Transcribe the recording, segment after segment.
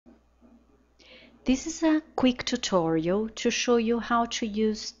This is a quick tutorial to show you how to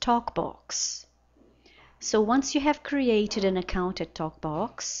use Tokbox. So once you have created an account at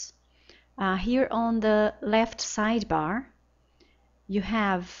Tokbox, here on the left sidebar, you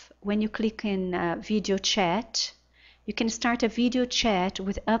have, when you click in video chat, you can start a video chat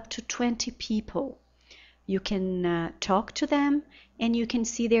with up to 20 people. You can talk to them and you can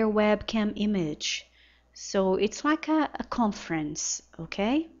see their webcam image. So it's like a conference,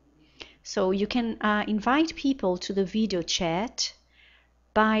 okay? So you can invite people to the video chat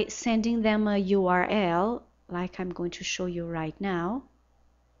by sending them a URL, like I'm going to show you right now.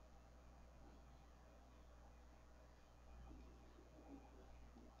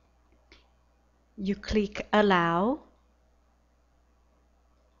 You click allow.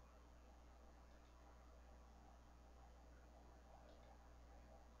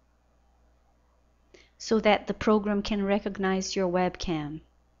 So that the program can recognize your webcam.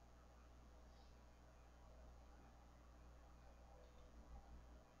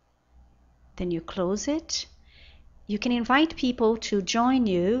 Then you close it. You can invite people to join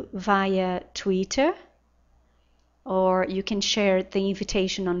you via Twitter, or you can share the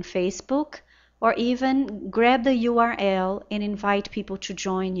invitation on Facebook, or even grab the URL and invite people to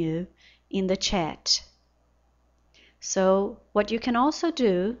join you in the chat. So what you can also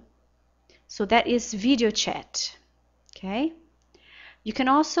do, so that is video chat, okay? You can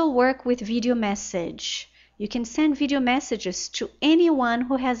also work with video message. You can send video messages to anyone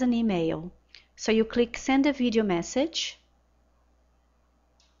who has an email. So you click send a video message.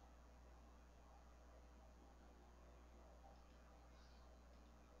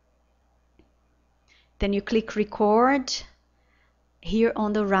 Then you click record. Here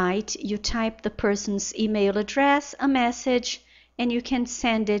on the right, you type the person's email address, a message, and you can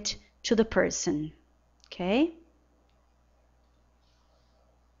send it to the person. Okay?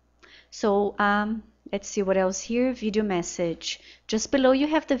 So let's see what else here. Video message. Just below you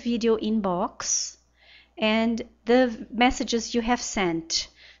have the video inbox and the messages you have sent.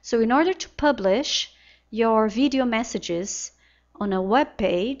 So in order to publish your video messages on a web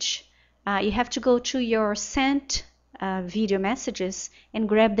page, you have to go to your sent video messages and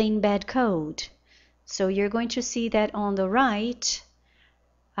grab the embed code. So you're going to see that on the right.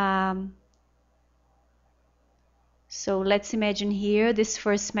 So let's imagine here this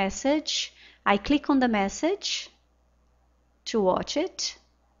first message. I click on the message to watch it.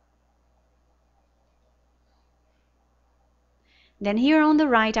 Then here on the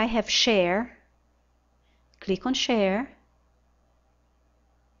right I have share. Click on share.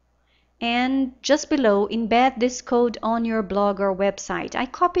 And just below, embed this code on your blog or website. I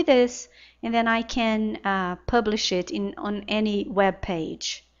copy this and then I can publish it on any web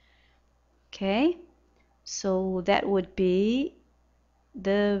page. Okay, so that would be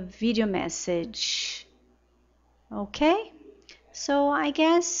the video message. Okay, so I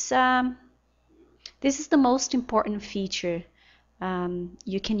guess this is the most important feature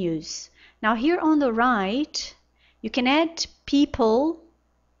you can use. Now here on the right, you can add people.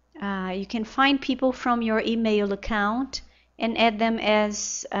 You can find people from your email account and add them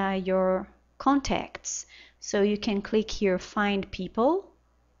as your contacts. So you can click here, find people.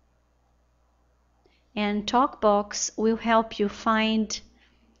 And Tokbox will help you find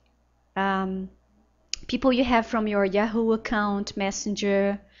people you have from your Yahoo account,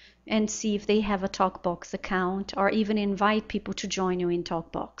 Messenger, and see if they have a Tokbox account, or even invite people to join you in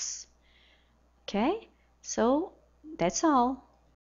Tokbox. Okay, so that's all.